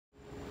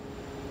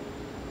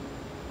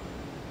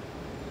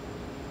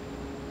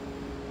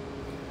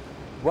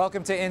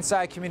Welcome to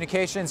Inside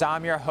Communications.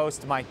 I'm your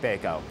host, Mike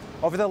Bako.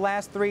 Over the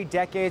last 3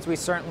 decades, we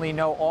certainly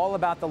know all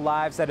about the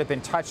lives that have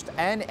been touched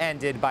and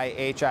ended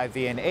by HIV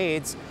and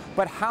AIDS,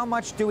 but how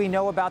much do we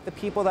know about the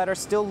people that are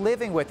still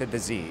living with the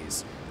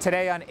disease?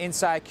 Today on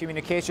Inside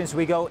Communications,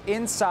 we go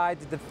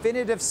inside the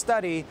definitive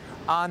study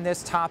on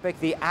this topic,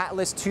 the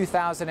ATLIS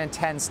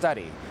 2010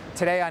 study.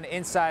 Today on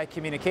Inside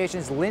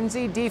Communications,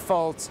 Lindsay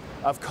Deefholts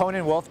of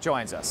Cohn & Wolfe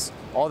joins us.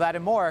 All that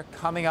and more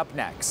coming up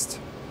next.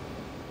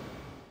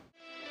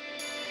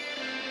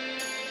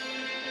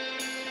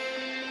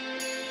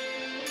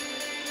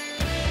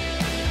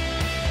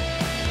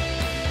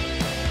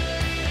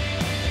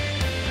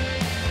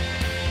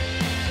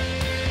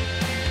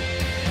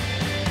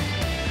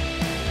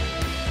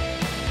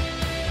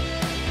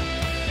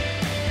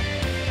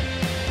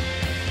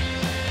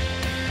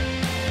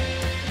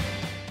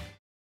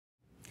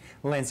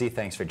 Lindsay,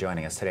 thanks for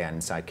joining us today on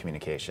Inside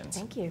Communications.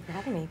 Thank you for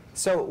having me.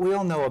 So we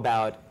all know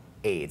about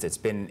AIDS. It's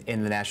been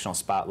in the national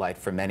spotlight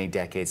for many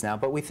decades now,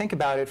 but we think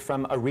about it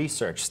from a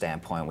research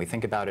standpoint. We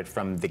think about it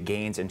from the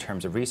gains in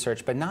terms of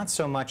research, but not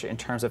so much in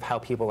terms of how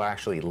people are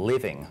actually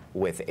living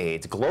with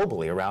AIDS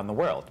globally around the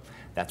world.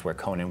 That's where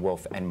Cohn &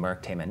 Wolfe and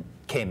Merck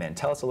came in.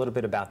 Tell us a little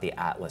bit about the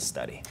ATLIS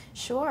study.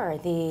 Sure.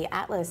 The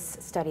ATLIS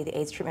study, the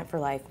AIDS Treatment for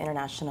Life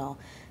International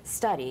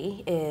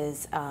Study,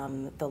 is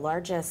the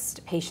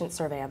largest patient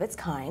survey of its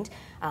kind.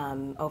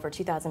 Over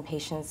 2,000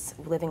 patients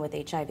living with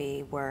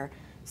HIV were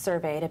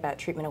surveyed about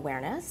treatment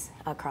awareness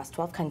across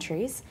 12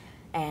 countries.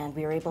 And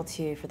we were able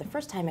to, for the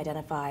first time,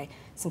 identify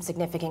some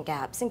significant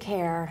gaps in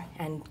care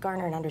and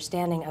garner an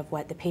understanding of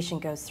what the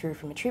patient goes through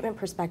from a treatment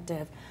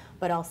perspective,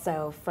 but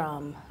also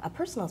from a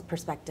personal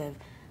perspective,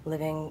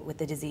 living with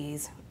the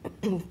disease,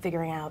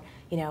 figuring out,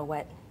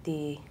 what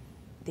the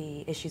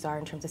issues are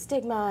in terms of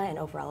stigma and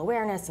overall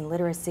awareness and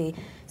literacy.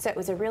 So it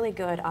was a really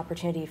good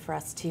opportunity for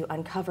us to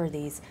uncover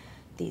this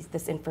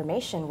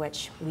information,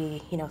 which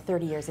we,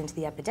 30 years into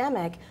the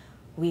epidemic,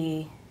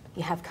 we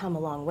have come a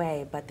long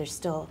way, but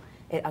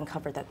it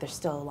uncovered that there's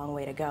still a long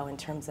way to go in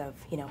terms of,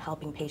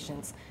 helping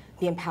patients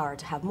be empowered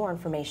to have more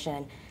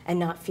information and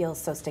not feel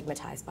so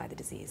stigmatized by the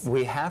disease.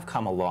 We have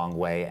come a long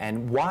way,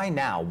 and why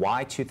now?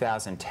 Why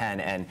 2010?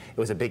 And it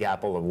was a Big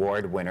Apple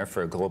Award winner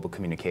for global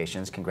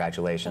communications.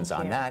 Congratulations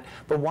on that.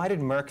 But why did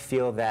Merck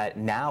feel that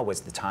now was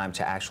the time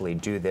to actually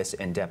do this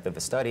in-depth of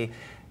a study?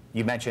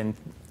 You mentioned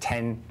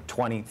 10,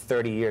 20,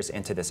 30 years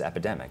into this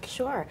epidemic.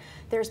 Sure.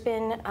 There's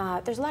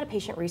a lot of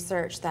patient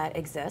research that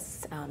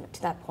exists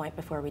to that point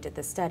before we did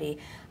this study.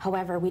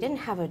 However, we didn't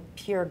have a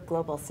pure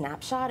global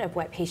snapshot of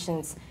what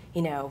patients,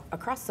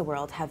 across the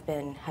world have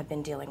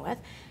been dealing with.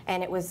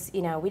 And it was,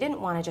 we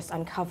didn't want to just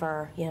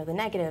uncover, the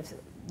negatives,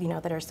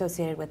 that are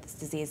associated with this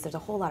disease. There's a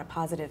whole lot of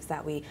positives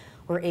that we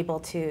were able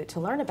to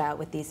learn about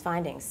with these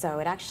findings. So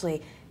it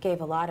actually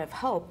gave a lot of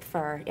hope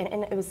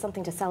and it was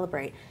something to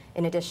celebrate.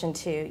 In addition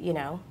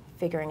to,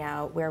 figuring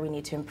out where we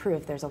need to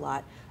improve, there's a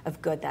lot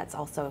of good that's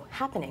also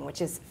happening,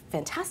 which is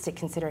fantastic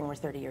considering we're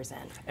 30 years in.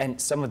 And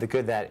some of the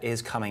good that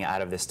is coming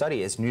out of this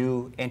study is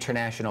new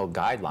international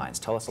guidelines.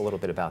 Tell us a little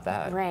bit about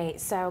that.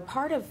 Right. So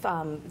part of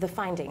the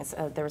findings,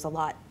 there was a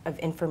lot of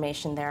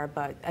information there,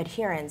 but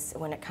adherence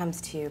when it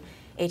comes to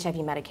HIV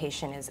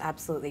medication is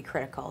absolutely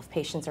critical. If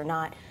patients are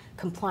not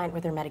compliant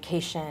with their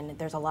medication,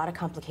 there's a lot of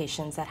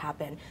complications that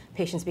happen.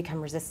 Patients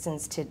become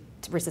resistant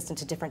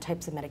to different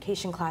types of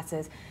medication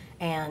classes,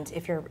 and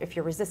if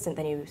you're resistant,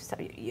 then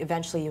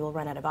eventually you will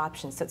run out of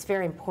options. So it's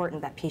very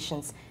important that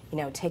patients,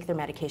 take their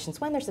medications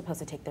when they're supposed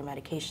to take their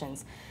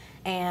medications.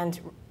 And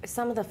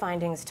some of the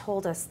findings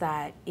told us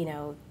that,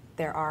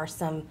 there are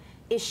some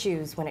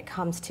issues when it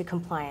comes to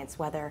compliance,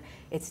 whether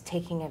it's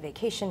taking a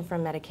vacation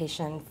from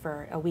medication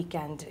for a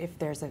weekend if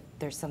there's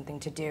something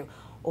to do,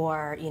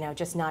 or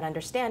just not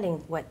understanding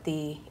what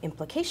the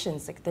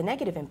implications, like the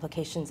negative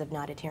implications of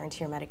not adhering to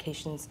your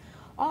medications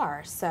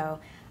are. So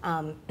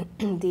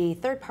the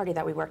third party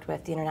that we worked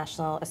with, the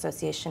International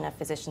Association of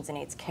Physicians in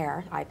AIDS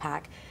Care,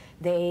 IPAC,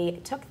 they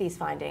took these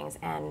findings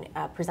and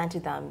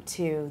presented them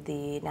to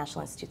the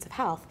National Institutes of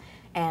Health,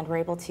 and were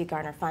able to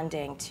garner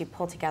funding to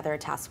pull together a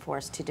task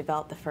force to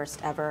develop the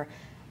first ever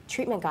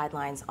treatment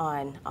guidelines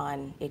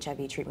on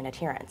HIV treatment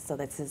adherence. So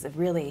this is a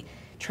really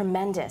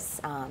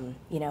tremendous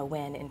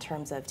win in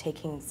terms of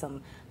taking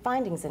some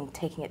findings and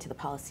taking it to the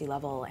policy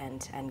level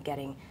and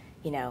getting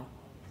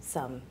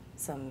some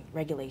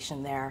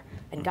regulation there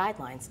and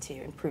guidelines to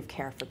improve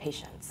care for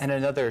patients. And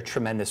another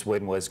tremendous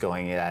win was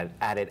going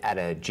at it at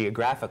a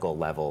geographical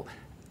level,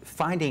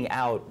 finding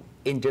out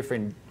in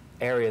different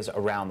areas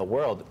around the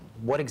world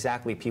what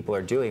exactly people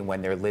are doing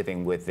when they're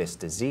living with this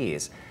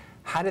disease.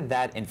 How did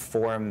that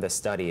inform the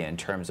study in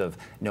terms of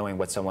knowing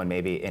what someone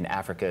maybe in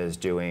Africa is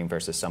doing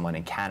versus someone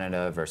in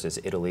Canada versus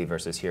Italy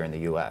versus here in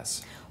the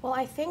US? Well,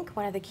 I think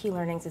one of the key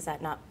learnings is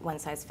that not one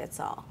size fits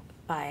all,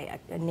 by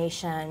a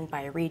nation,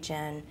 by a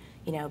region,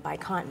 by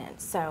continent.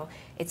 So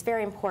it's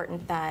very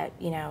important that,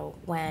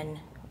 when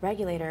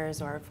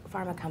regulators or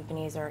pharma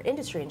companies or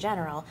industry in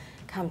general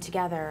come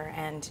together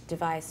and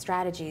devise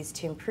strategies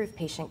to improve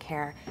patient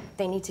care,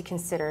 they need to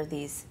consider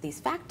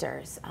these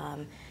factors.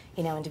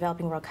 you know, in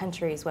developing world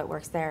countries, what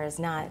works there is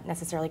not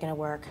necessarily going to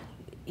work,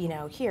 you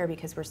know, here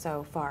because we're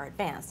so far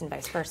advanced, and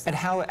vice versa. And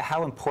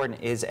how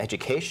important is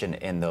education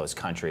in those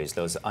countries,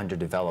 those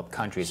underdeveloped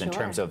countries, in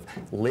terms of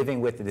living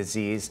with the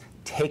disease,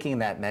 taking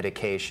that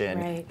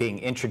medication, being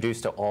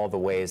introduced to all the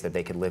ways that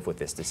they could live with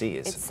this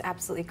disease? It's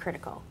absolutely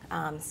critical.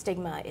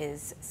 Stigma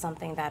is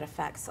something that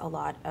affects a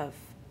lot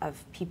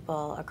of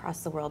people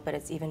across the world, but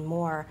it's even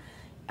more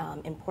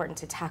important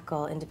to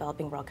tackle in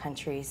developing world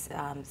countries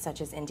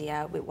such as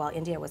India. While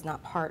India was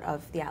not part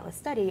of the ATLIS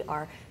study,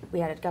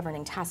 we had a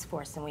governing task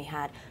force, and we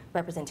had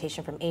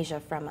representation from Asia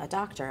from a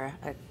doctor,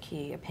 a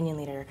key opinion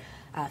leader,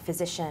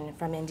 physician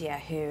from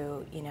India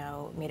who, you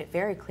know, made it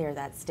very clear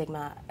that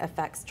stigma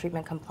affects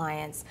treatment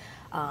compliance.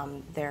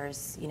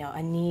 There's, you know,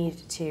 a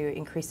need to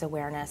increase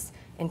awareness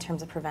in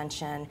terms of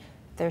prevention.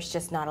 There's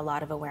just not a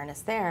lot of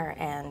awareness there,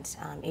 and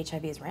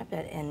HIV is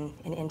rampant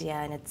in India,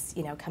 and it's,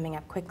 you know, coming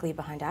up quickly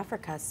behind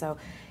Africa. So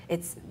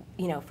it's,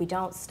 you know, if we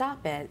don't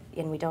stop it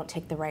and we don't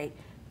take the right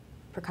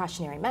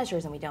precautionary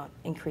measures and we don't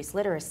increase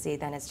literacy,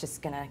 then it's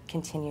just going to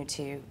continue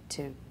to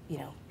you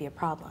know, be a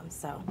problem.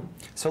 So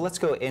let's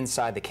go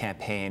inside the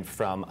campaign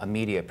from a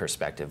media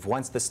perspective.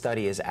 Once the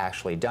study is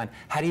actually done,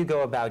 how do you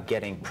go about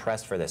getting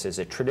press for this? Is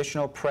it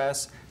traditional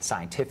press,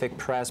 scientific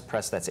press,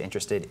 press that's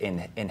interested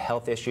in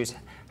health issues?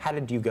 How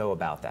did you go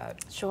about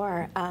that?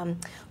 Sure.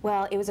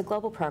 Well, it was a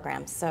global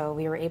program, so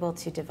we were able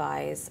to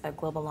devise a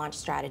global launch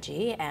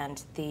strategy,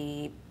 and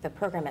the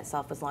program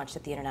itself was launched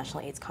at the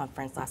International AIDS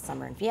Conference last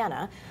summer in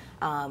Vienna,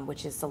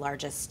 which is the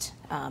largest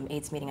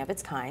AIDS meeting of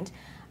its kind.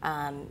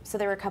 So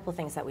there were a couple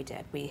things that we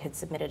did. We had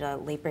submitted a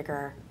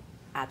late-breaker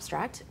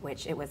abstract,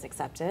 which it was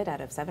accepted out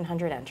of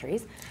 700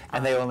 entries.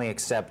 And they only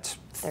accept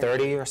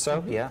 30 or so?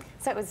 Mm-hmm. Yeah.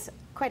 So it was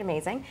quite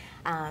amazing.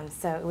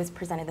 So it was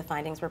presented, the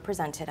findings were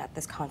presented at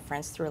this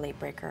conference through a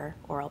late-breaker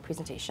oral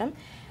presentation.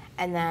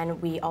 And then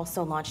we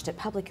also launched it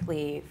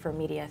publicly for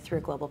media through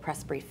a global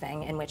press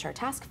briefing, in which our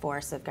task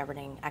force of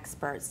governing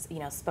experts, you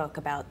know, spoke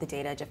about the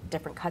data,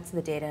 different cuts of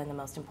the data, and the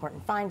most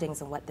important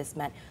findings, and what this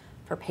meant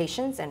for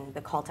patients, and the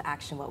call to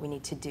action, what we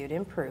need to do to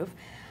improve.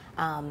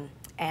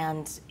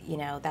 And you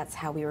know, that's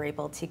how we were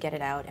able to get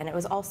it out. And it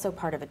was also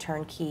part of a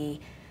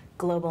turnkey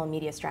global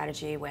media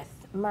strategy with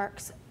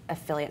Merck's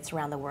affiliates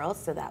around the world,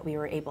 so that we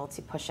were able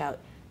to push out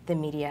the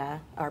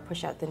media, or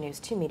push out the news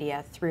to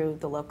media through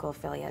the local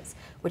affiliates,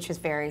 which was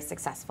very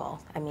successful.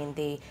 I mean,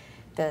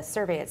 the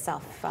survey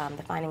itself,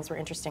 the findings were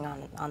interesting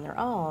on their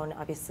own,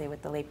 obviously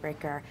with the late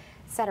breaker,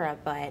 et cetera,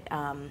 but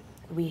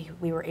we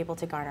were able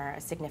to garner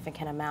a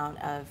significant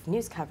amount of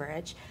news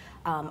coverage.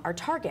 Our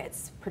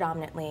targets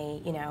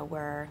predominantly, you know,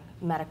 were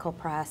medical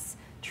press,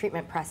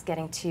 treatment press,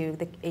 getting to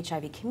the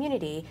HIV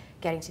community,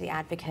 getting to the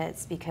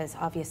advocates, because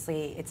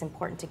obviously it's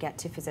important to get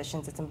to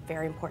physicians, it's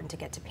very important to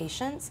get to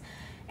patients,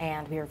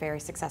 and we were very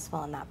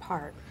successful in that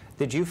part.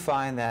 Did you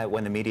find that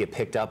when the media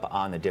picked up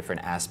on the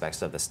different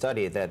aspects of the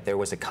study that there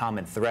was a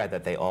common thread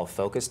that they all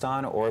focused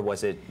on, or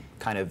was it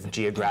kind of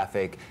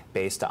geographic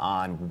based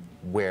on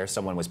where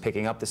someone was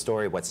picking up the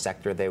story, what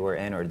sector they were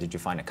in, or did you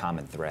find a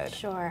common thread?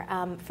 Sure.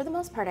 For the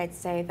most part, I'd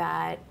say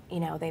that, you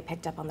know, they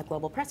picked up on the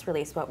global press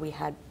release, what we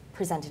had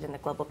presented in the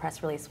global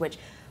press release, which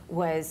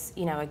was,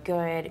 you know, a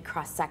good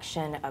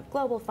cross-section of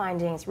global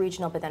findings,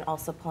 regional, but then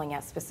also pulling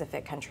out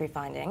specific country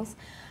findings.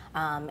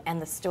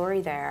 And the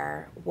story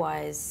there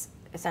was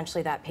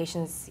essentially that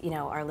patients, you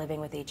know, are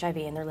living with HIV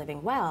and they're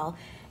living well,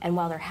 and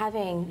while they're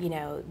having, you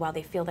know, while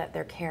they feel that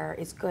their care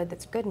is good,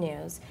 that's good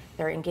news,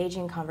 they're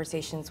engaging in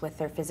conversations with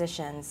their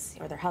physicians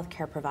or their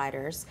healthcare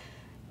providers.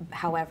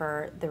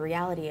 However, the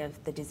reality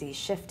of the disease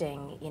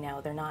shifting, you know,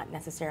 they're not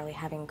necessarily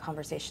having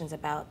conversations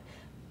about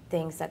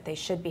things that they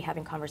should be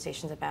having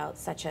conversations about,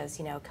 such as,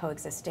 you know,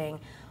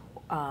 coexisting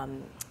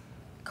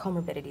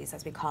comorbidities,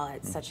 as we call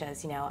it, such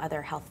as, you know,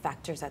 other health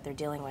factors that they're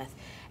dealing with.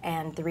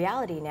 And the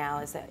reality now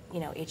is that, you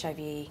know, HIV,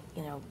 you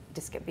know,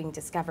 being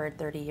discovered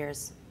 30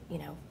 years, you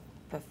know,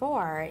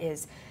 before,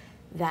 is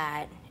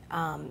that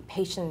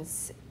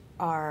patients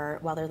are,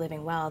 while they're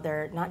living well,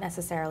 they're not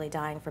necessarily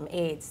dying from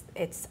AIDS.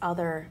 It's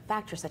other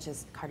factors such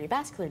as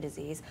cardiovascular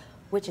disease,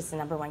 which is the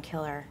 #1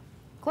 killer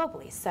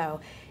globally. So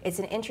it's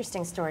an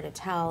interesting story to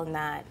tell, in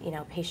that, you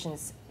know,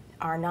 patients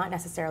are not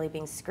necessarily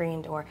being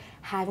screened or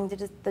having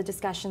the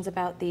discussions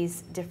about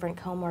these different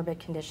comorbid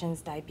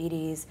conditions,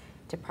 diabetes,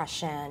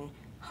 depression,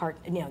 heart,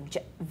 you know,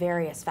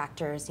 various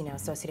factors, you know,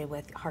 associated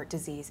with heart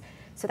disease.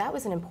 So that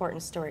was an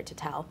important story to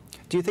tell.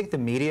 Do you think the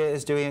media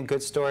is doing a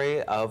good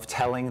story of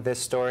telling this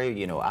story?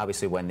 You know,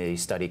 obviously when the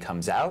study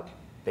comes out,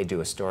 they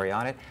do a story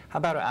on it. How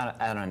about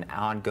on an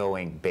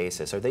ongoing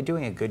basis? Are they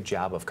doing a good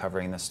job of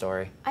covering the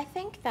story? I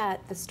think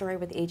that the story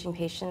with aging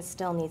patients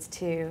still needs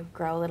to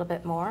grow a little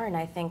bit more, and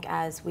I think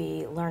as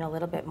we learn a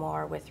little bit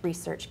more with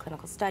research,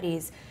 clinical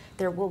studies,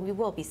 we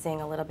will be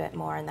seeing a little bit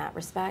more in that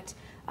respect.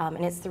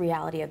 And it's the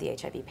reality of the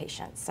HIV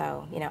patient.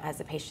 So, you know, as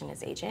the patient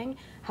is aging,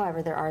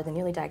 however, there are the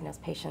newly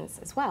diagnosed patients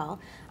as well.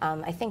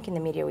 I think in the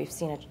media we've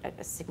seen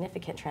a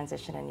significant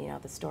transition in, you know,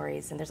 the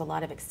stories, and there's a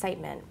lot of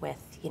excitement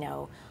with, you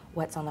know,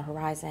 what's on the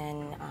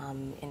horizon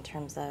in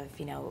terms of,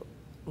 you know,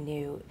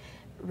 new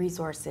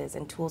resources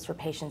and tools for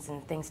patients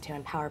and things to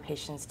empower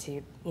patients to,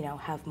 you know,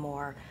 have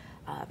more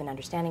of an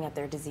understanding of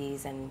their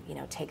disease and, you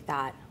know, take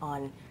that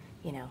on,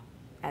 you know,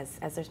 as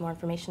there's more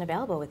information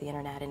available with the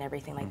internet and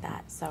everything like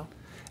that. So.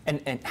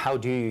 And how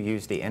do you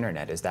use the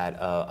internet? Is that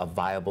a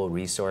viable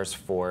resource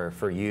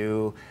for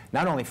you,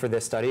 not only for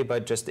this study,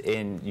 but just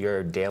in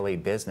your daily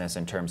business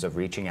in terms of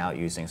reaching out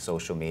using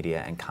social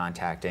media and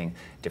contacting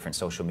different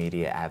social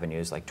media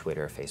avenues like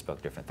Twitter,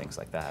 Facebook, different things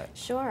like that?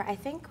 Sure. I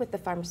think with the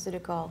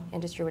pharmaceutical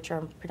industry, which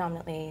are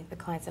predominantly the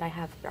clients that I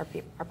have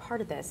are part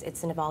of this,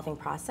 it's an evolving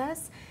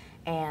process.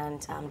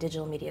 And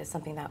digital media is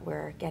something that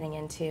we're getting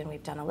into, and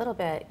we've done a little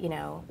bit, you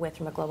know,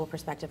 from a global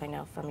perspective. I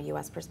know from a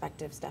U.S.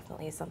 perspective, it's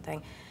definitely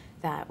something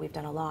that we've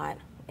done a lot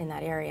in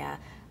that area.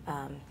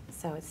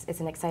 So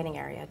it's an exciting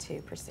area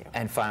to pursue.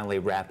 And finally,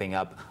 wrapping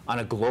up, on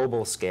a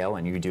global scale,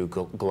 and you do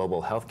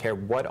global healthcare,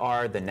 what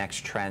are the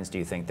next trends, do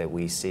you think, that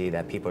we see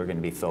that people are going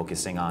to be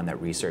focusing on, that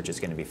research is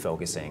going to be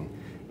focusing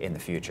in the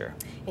future?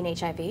 In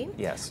HIV?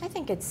 Yes. I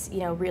think it's, you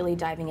know, really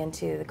diving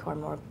into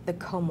the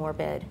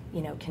comorbid,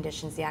 you know,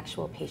 conditions, the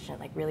actual patient,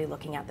 like really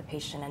looking at the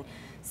patient and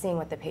seeing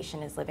what the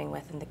patient is living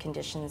with and the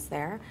conditions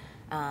there.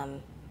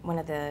 One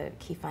of the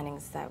key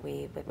findings that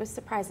was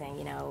surprising,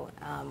 you know,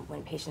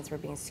 when patients were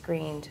being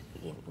screened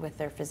with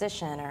their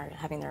physician or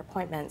having their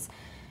appointments,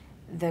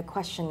 the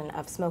question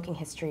of smoking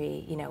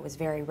history, you know, was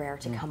very rare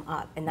to come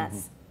up, and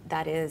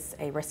that is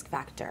a risk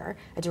factor,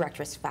 a direct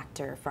risk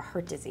factor for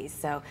heart disease.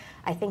 So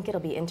I think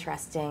it'll be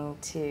interesting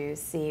to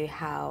see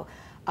how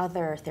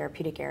other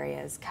therapeutic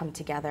areas come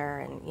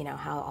together and, you know,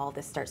 how all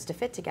this starts to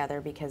fit together,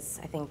 because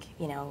I think,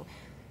 you know,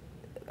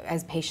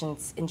 as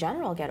patients in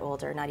general get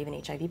older, not even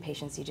HIV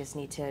patients, you just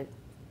need to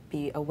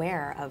be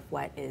aware of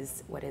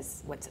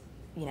what's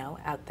you know,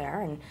 out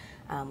there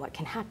and what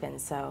can happen.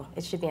 So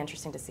it should be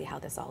interesting to see how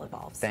this all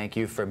evolves. Thank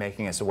you for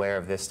making us aware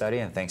of this study,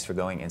 and thanks for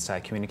going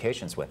inside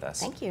communications with us.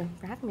 Thank you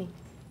for having me.